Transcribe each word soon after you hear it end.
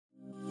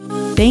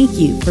Thank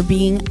you for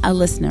being a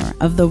listener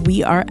of the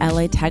We Are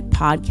LA Tech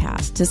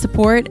podcast. To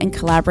support and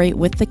collaborate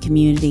with the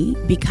community,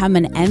 become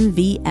an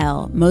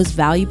MVL Most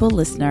Valuable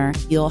Listener.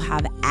 You'll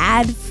have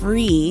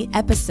ad-free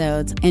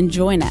episodes and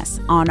join us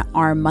on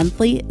our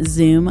monthly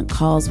Zoom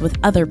calls with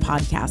other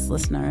podcast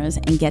listeners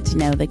and get to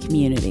know the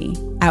community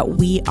at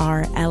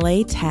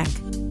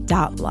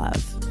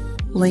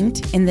WeAreLATech.love.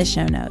 Linked in the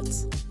show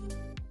notes.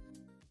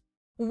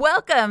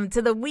 Welcome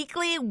to the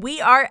weekly We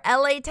Are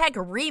LA Tech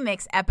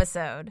remix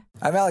episode.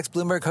 I'm Alex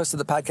Bloomberg, host of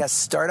the podcast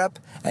Startup,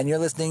 and you're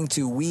listening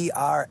to We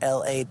Are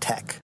LA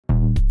Tech.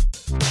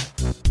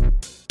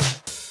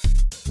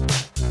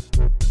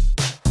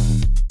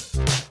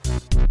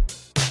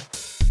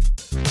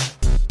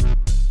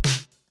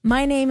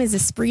 My name is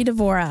Esprit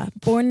Devora,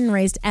 born and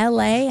raised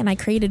LA, and I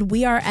created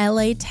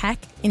WeAreLATech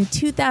in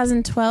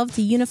 2012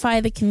 to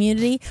unify the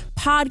community.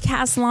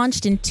 Podcast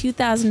launched in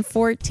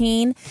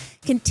 2014,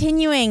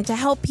 continuing to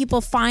help people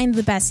find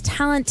the best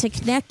talent, to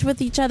connect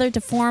with each other,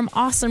 to form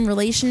awesome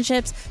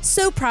relationships.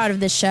 So proud of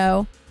this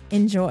show.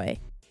 Enjoy.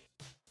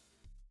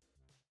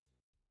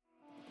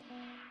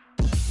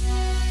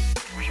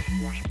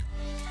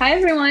 Hi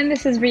everyone,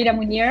 this is Rita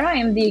Mounir. I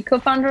am the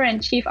co-founder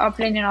and chief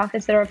operating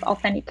officer of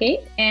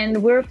Authenticate,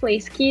 and we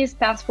replace keys,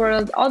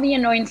 passwords, all the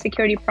annoying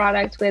security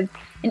products with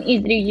an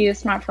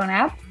easy-to-use smartphone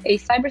app, a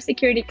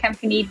cybersecurity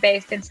company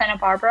based in Santa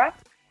Barbara.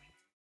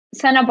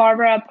 Santa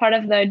Barbara, part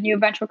of the new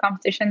venture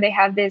competition, they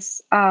have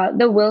this,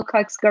 the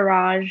Wilcox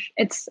Garage.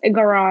 It's a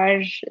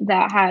garage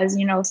that has,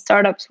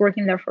 startups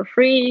working there for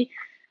free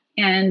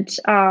and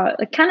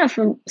a kind of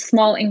a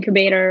small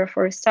incubator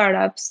for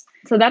startups.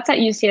 So that's at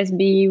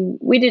UCSB.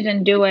 We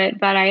didn't do it,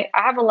 but I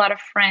have a lot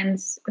of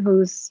friends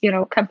whose,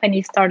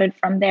 company started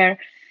from there.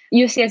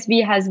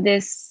 UCSB has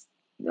this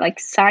like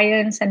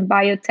science and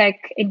biotech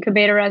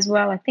incubator as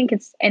well. I think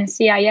it's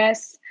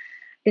NCIS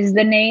is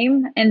the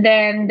name. And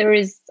then there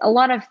is a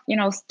lot of,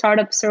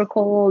 startup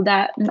circle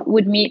that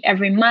would meet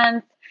every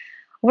month.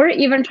 We're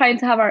even trying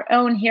to have our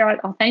own here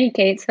at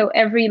Authenticate. So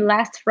every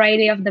last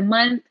Friday of the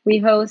month, we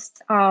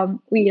host,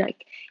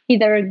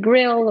 either a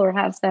grill or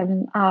have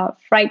some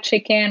fried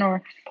chicken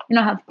or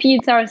have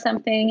pizza or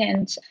something.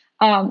 And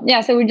so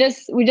we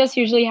just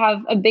usually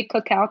have a big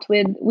cookout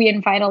we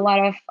invite a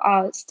lot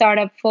of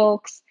startup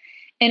folks,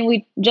 and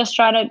we just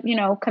try to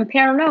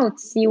compare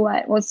notes, see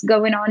what's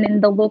going on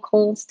in the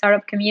local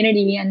startup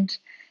community and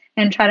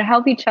try to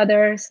help each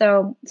other.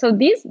 So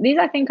these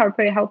I think are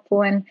pretty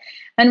helpful, and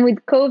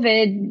with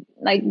COVID,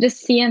 like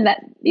just seeing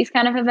that these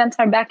kind of events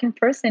are back in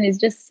person is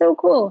just so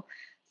cool.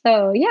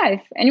 So yeah,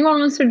 if anyone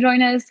wants to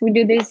join us, we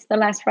do this the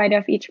last Friday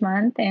of each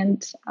month.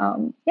 And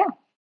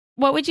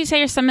What would you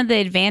say are some of the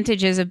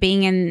advantages of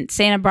being in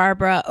Santa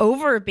Barbara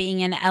over being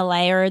in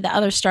LA or the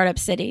other startup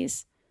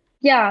cities?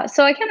 Yeah,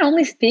 so I can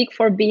only speak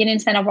for being in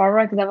Santa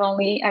Barbara because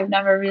I've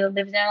never really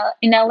lived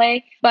in LA.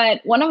 But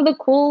one of the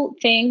cool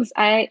things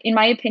in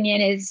my opinion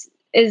is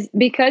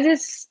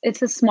because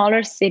it's a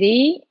smaller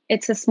city,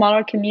 it's a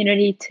smaller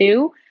community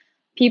too.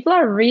 People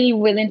are really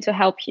willing to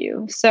help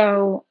you.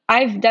 So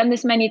I've done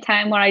this many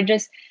times where I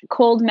just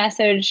cold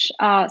message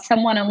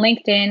someone on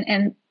LinkedIn,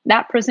 and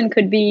that person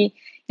could be,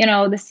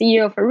 the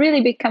CEO of a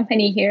really big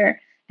company here,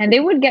 and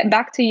they would get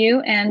back to you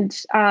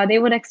and they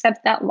would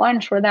accept that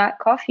lunch or that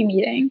coffee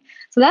meeting.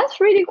 So that's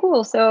really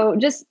cool. So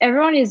just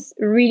everyone is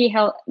really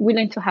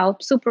willing to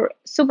help, super,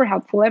 super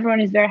helpful.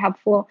 Everyone is very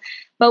helpful.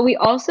 But we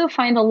also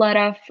find a lot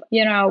of,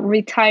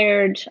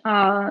 retired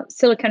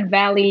Silicon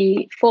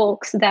Valley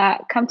folks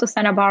that come to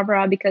Santa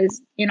Barbara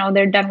because,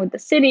 they're done with the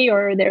city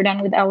or they're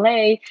done with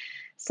LA.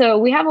 So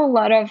we have a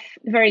lot of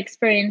very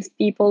experienced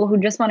people who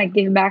just want to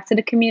give back to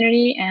the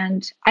community.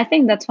 And I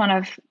think that's one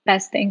of the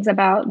best things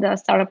about the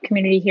startup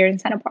community here in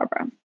Santa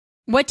Barbara.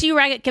 What do you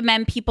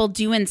recommend people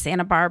do in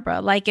Santa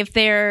Barbara? Like if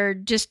they're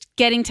just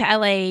getting to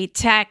LA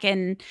Tech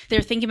and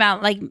they're thinking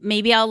about like,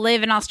 maybe I'll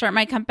live and I'll start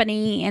my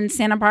company in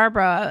Santa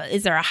Barbara.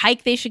 Is there a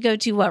hike they should go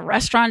to? What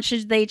restaurant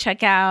should they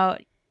check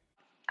out?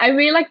 I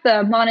really like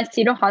the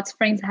Montecito Hot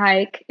Springs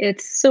hike.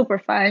 It's super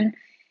fun.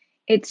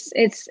 It's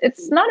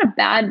not a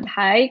bad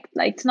hike.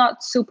 Like it's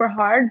not super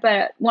hard,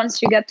 but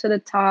once you get to the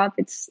top,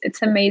 it's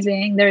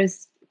amazing.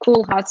 There's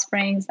cool hot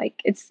springs.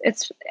 Like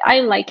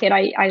I like it.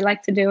 I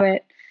like to do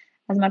it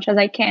as much as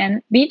I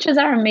can. Beaches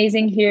are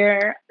amazing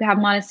here. We have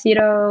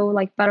Montecito,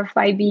 like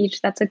Butterfly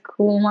Beach. That's a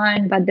cool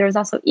one. But there's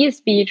also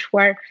East Beach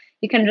where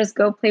you can just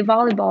go play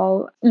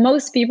volleyball.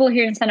 Most people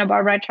here in Santa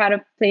Barbara try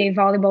to play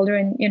volleyball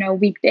during,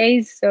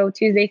 weekdays. So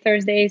Tuesday,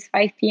 Thursdays,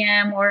 5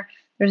 p.m. or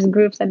there's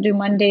groups that do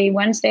Monday,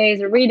 Wednesdays.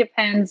 It really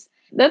depends.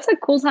 That's a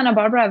cool Santa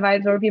Barbara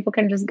vibe where people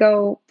can just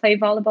go play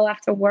volleyball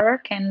after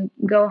work and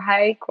go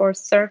hike or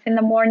surf in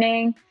the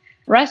morning.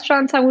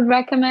 Restaurants I would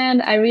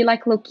recommend. I really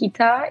like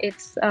Loquita.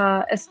 It's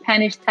a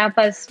Spanish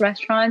tapas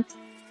restaurant.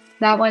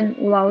 That one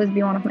will always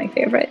be one of my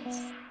favorites.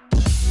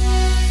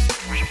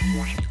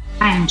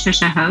 Hi, I'm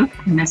Tricia Hoke.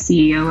 I'm the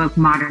CEO of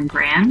Modern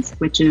Brands,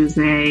 which is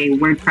a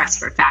WordPress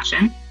for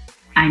fashion.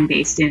 I'm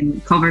based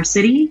in Culver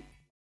City.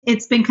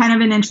 It's been kind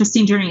of an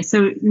interesting journey.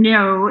 So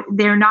no,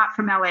 they're not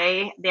from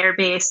LA. They're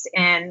based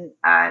in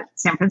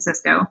San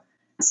Francisco.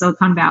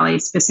 Silicon Valley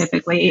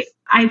specifically,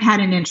 I've had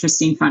an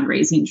interesting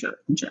fundraising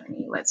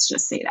journey. Let's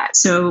just say that.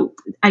 So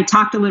I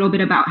talked a little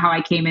bit about how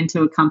I came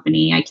into a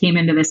company. I came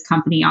into this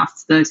company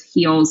off the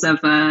heels of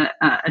a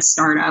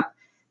startup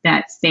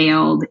that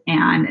failed.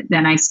 And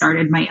then I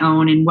started my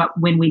own. And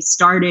when we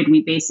started,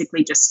 we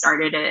basically just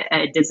started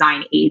a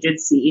design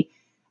agency.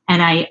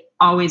 And I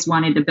always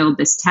wanted to build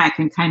this tech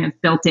and kind of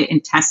built it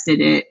and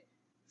tested it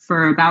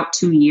for about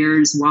 2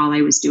 years while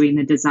I was doing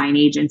the design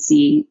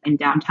agency in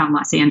downtown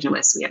Los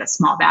Angeles. We had a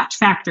small batch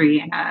factory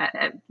and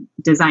a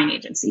design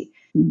agency.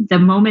 The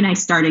moment I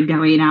started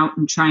going out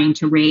and trying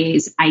to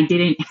raise, I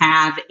didn't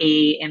have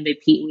a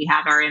MVP. We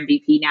have our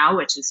MVP now,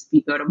 which is if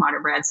you go to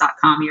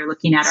modernbrands.com, you're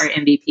looking at our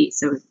MVP.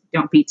 So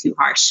don't be too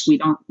harsh. We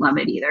don't love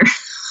it either.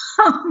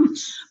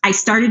 I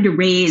started to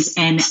raise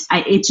and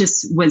it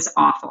just was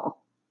awful,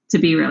 to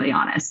be really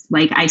honest.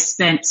 Like I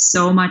spent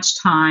so much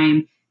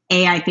time.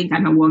 I think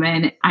I'm a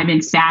woman. I'm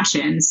in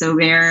fashion. So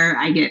there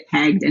I get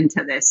pegged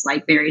into this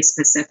like very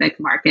specific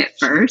market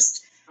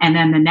first. And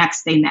then the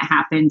next thing that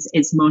happens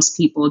is most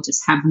people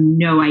just have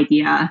no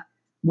idea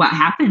what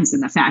happens in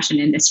the fashion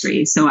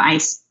industry. So I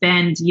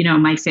spend,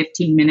 my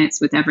 15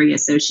 minutes with every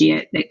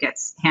associate that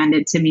gets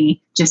handed to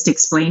me, just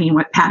explaining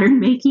what pattern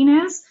making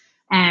is.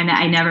 And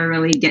I never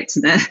really get to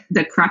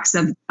the crux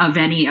of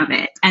any of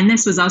it. And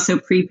this was also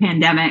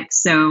pre-pandemic.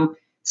 So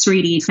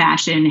 3D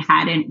fashion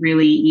hadn't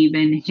really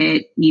even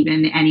hit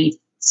even any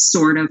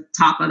sort of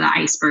top of the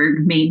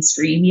iceberg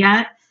mainstream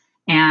yet.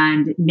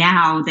 And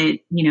now that,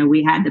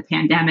 we had the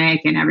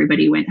pandemic and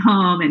everybody went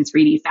home and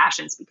 3D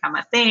fashion's become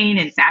a thing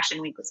and Fashion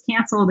Week was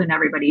canceled and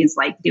everybody's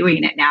like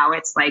doing it now.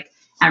 It's like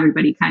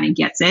everybody kind of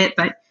gets it.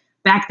 But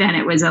back then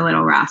it was a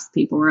little rough.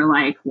 People were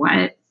like,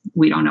 what?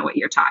 We don't know what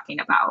you're talking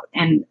about.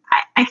 And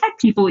I had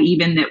people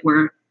even that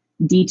were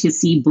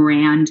D2C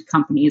brand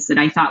companies that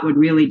I thought would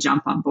really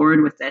jump on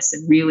board with this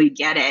and really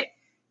get it,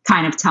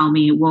 kind of tell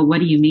me, well, what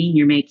do you mean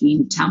you're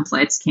making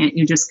templates? Can't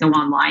you just go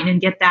online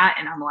and get that?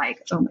 And I'm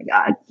like, oh my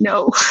God,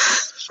 no.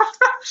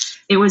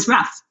 It was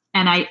rough.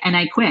 And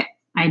I quit.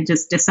 I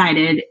just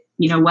decided,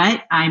 you know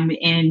what? I'm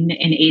in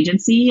an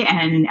agency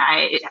and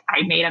I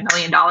made $1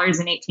 million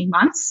in 18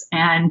 months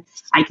and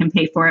I can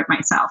pay for it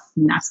myself.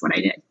 And that's what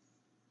I did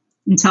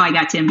until I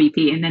got to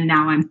MVP. And then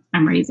now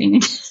I'm raising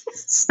it.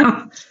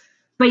 So,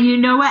 but you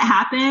know what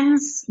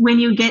happens when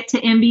you get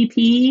to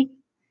MVP?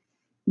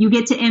 You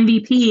get to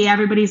MVP,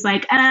 everybody's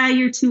like,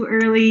 you're too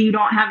early. You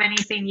don't have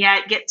anything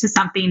yet. Get to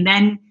something.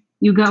 Then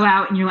you go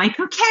out and you're like,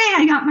 okay,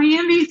 I got my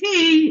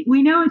MVP.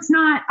 We know it's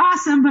not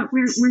awesome, but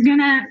we're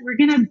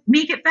gonna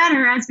make it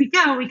better as we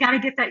go. We got to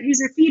get that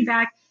user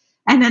feedback.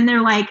 And then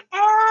they're like,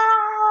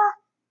 I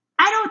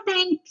don't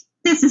think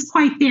this is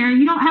quite there.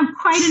 You don't have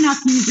quite enough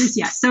users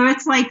yet. So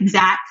it's like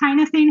that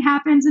kind of thing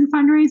happens in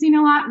fundraising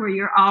a lot, where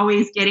you're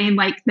always getting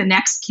like the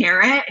next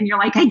carrot and you're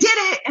like, I did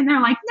it. And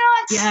they're like,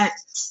 not yet.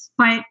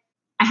 But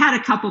I had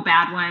a couple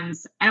bad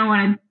ones. I don't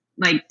want to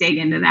like dig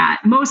into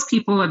that. Most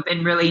people have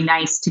been really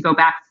nice to go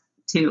back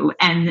to.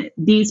 And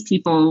these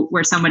people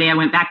were somebody I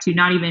went back to,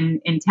 not even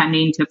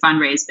intending to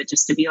fundraise, but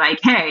just to be like,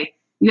 hey,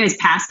 you guys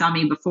passed on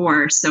me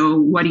before. So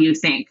what do you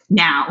think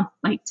now?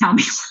 Like, tell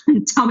me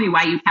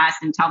why you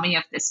passed and tell me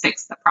if this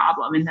fixed the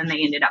problem. And then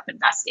they ended up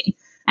investing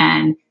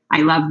and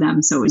I love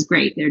them. So it was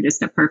great. They're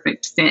just a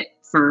perfect fit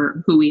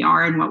for who we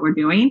are and what we're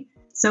doing.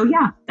 So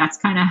yeah, that's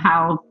kind of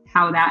how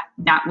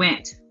that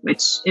went,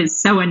 which is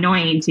so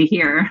annoying to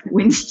hear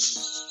when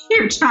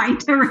you're trying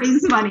to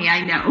raise money.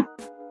 I know.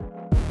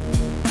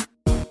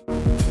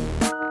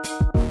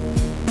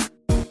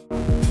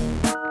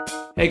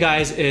 Hey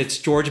guys, it's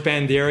George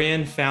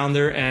Bandarian,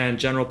 founder and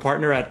general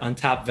partner at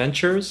Untapped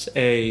Ventures,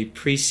 a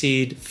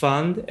pre-seed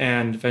fund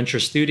and venture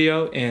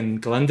studio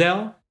in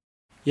Glendale.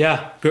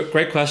 Yeah,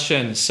 great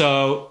question.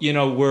 So,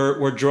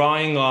 we're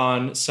drawing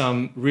on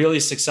some really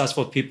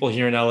successful people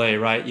here in LA,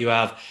 right? You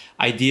have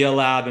Idea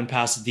Lab in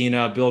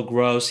Pasadena, Bill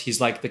Gross. He's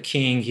like the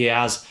king. He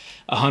has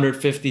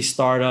 150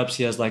 startups.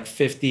 He has like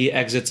 50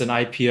 exits and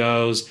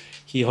IPOs.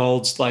 He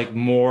holds like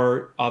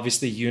more,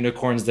 obviously,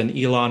 unicorns than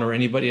Elon or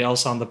anybody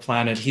else on the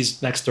planet.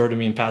 He's next door to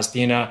me in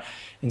Pasadena.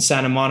 In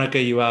Santa Monica,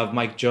 you have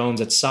Mike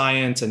Jones at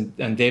Science, and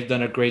they've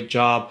done a great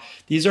job.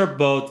 These are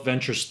both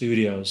venture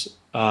studios.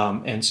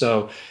 And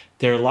so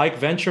they're like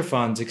venture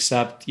funds,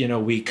 except,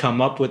 we come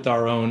up with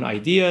our own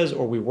ideas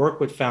or we work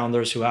with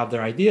founders who have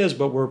their ideas,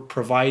 but we're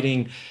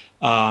providing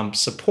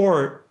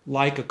support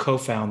like a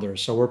co-founder.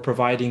 So we're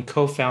providing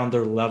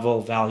co-founder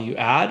level value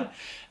add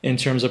in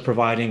terms of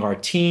providing our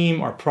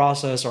team, our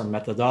process, our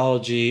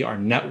methodology, our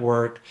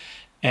network.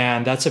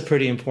 And that's a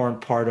pretty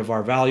important part of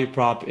our value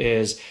prop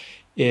is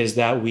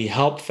that we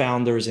help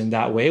founders in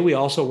that way. We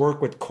also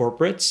work with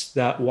corporates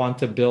that want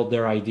to build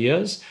their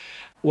ideas.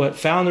 What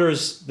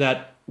founders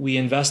that we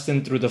invest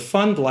in through the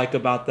fund like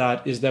about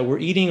that is that we're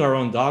eating our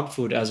own dog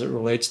food as it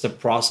relates to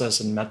process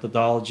and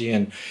methodology.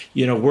 And,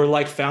 we're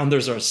like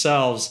founders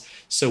ourselves,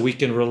 so we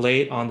can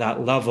relate on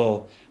that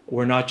level.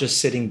 We're not just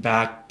sitting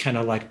back, kind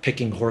of like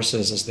picking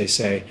horses, as they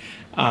say.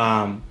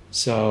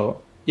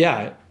 So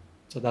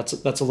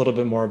that's a little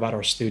bit more about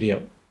our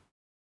studio.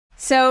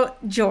 So,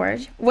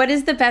 George, what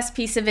is the best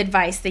piece of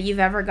advice that you've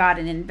ever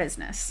gotten in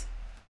business?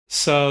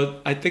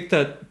 So I think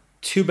the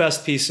two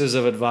best pieces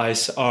of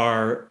advice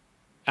are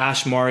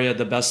Ash Maurya,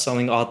 the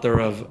best-selling author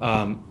of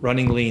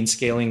Running Lean,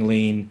 Scaling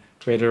Lean,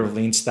 creator of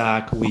Lean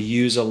Stack. We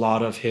use a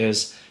lot of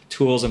his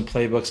tools and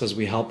playbooks as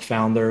we help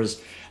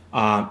founders.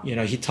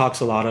 He talks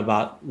a lot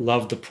about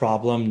love the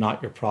problem,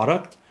 not your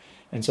product.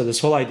 And so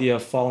this whole idea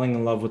of falling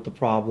in love with the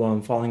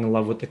problem, falling in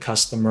love with the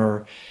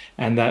customer,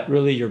 and that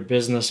really your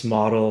business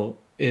model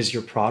is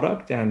your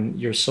product and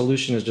your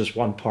solution is just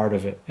one part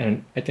of it.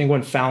 And I think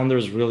when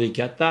founders really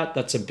get that,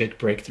 that's a big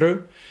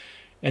breakthrough.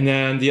 And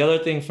then the other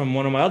thing from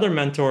one of my other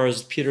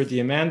mentors, Peter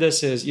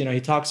Diamandis, is,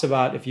 he talks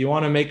about if you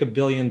want to make $1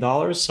 billion,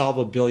 solve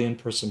a 1 billion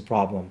person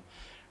problem,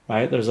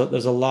 right? There's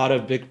a lot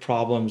of big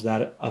problems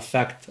that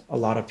affect a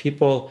lot of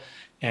people.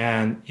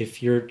 And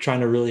if you're trying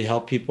to really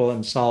help people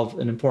and solve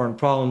an important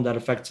problem that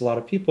affects a lot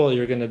of people,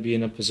 you're going to be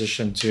in a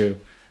position to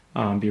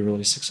be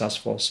really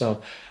successful.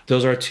 So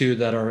those are two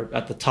that are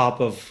at the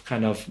top of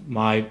kind of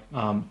my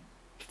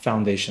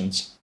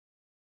foundations.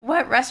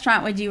 What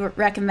restaurant would you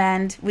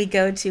recommend we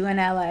go to in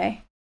LA?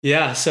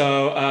 Yeah,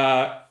 so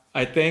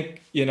I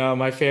think,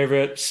 my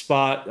favorite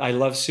spot, I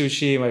love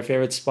sushi. My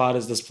favorite spot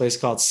is this place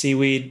called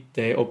Seaweed.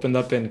 They opened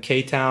up in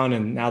K-Town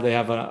and now they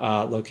have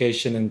a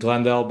location in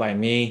Glendale by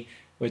me,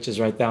 which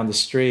is right down the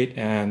street.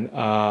 And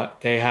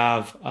they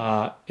have,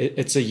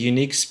 it's a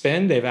unique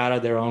spin. They've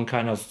added their own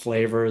kind of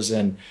flavors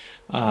and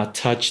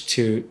touch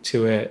to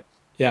it.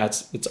 Yeah,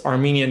 it's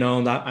Armenian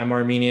owned. I'm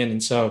Armenian.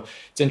 And so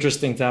it's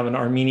interesting to have an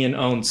Armenian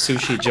owned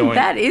sushi joint.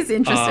 That is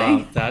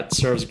interesting. That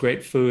serves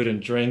great food and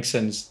drinks.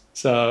 And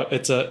so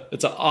it's an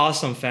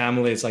awesome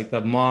family. It's like the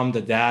mom,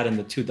 the dad, and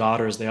the 2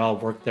 daughters, they all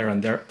work there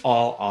and they're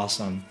all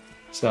awesome.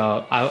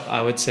 So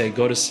I would say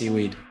go to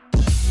Seaweed.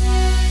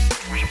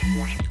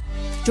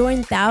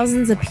 Join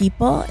thousands of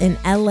people in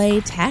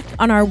LA Tech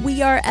on our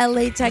We Are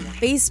LA Tech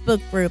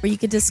Facebook group, where you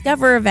can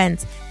discover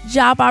events,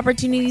 job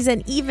opportunities,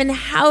 and even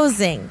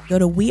housing. Go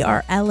to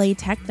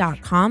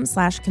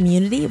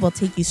wearelatech.com/community. We'll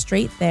take you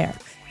straight there.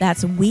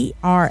 That's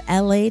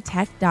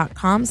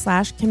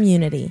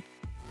wearelatech.com/community.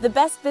 The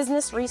best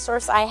business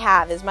resource I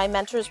have is my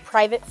mentor's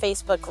private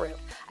Facebook group.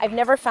 I've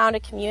never found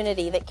a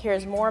community that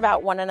cares more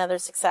about one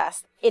another's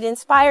success. It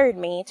inspired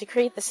me to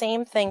create the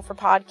same thing for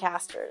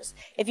podcasters.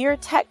 If you're a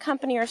tech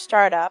company or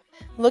startup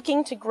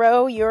looking to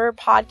grow your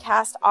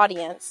podcast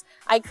audience,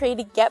 I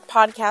created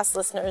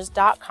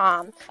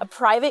getpodcastlisteners.com, a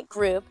private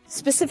group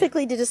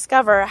specifically to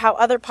discover how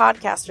other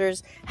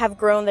podcasters have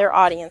grown their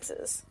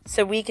audiences,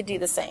 so we could do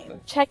the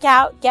same. Check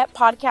out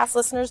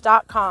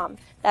getpodcastlisteners.com.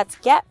 That's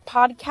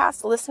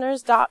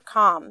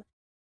getpodcastlisteners.com.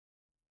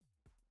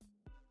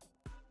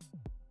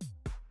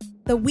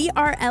 The We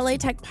Are LA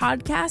Tech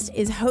podcast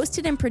is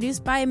hosted and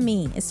produced by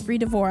me, Esprit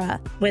Devora.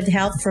 With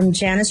help from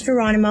Janice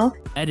Geronimo.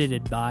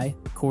 Edited by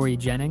Corey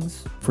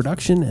Jennings.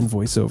 Production and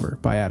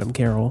voiceover by Adam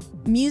Carroll.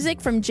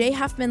 Music from Jay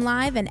Huffman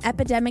Live and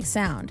Epidemic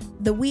Sound.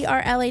 The We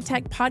Are LA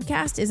Tech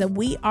podcast is a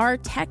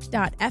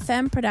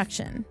WeAreTech.fm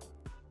production.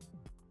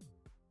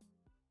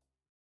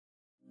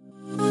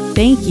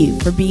 Thank you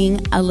for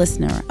being a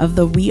listener of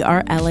the We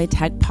Are LA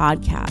Tech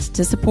podcast.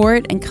 To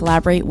support and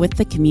collaborate with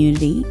the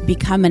community,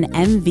 become an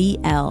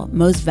MVL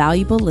Most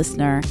Valuable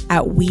Listener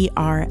at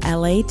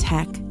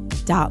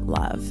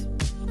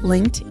WeAreLATech.love.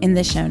 Linked in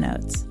the show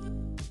notes.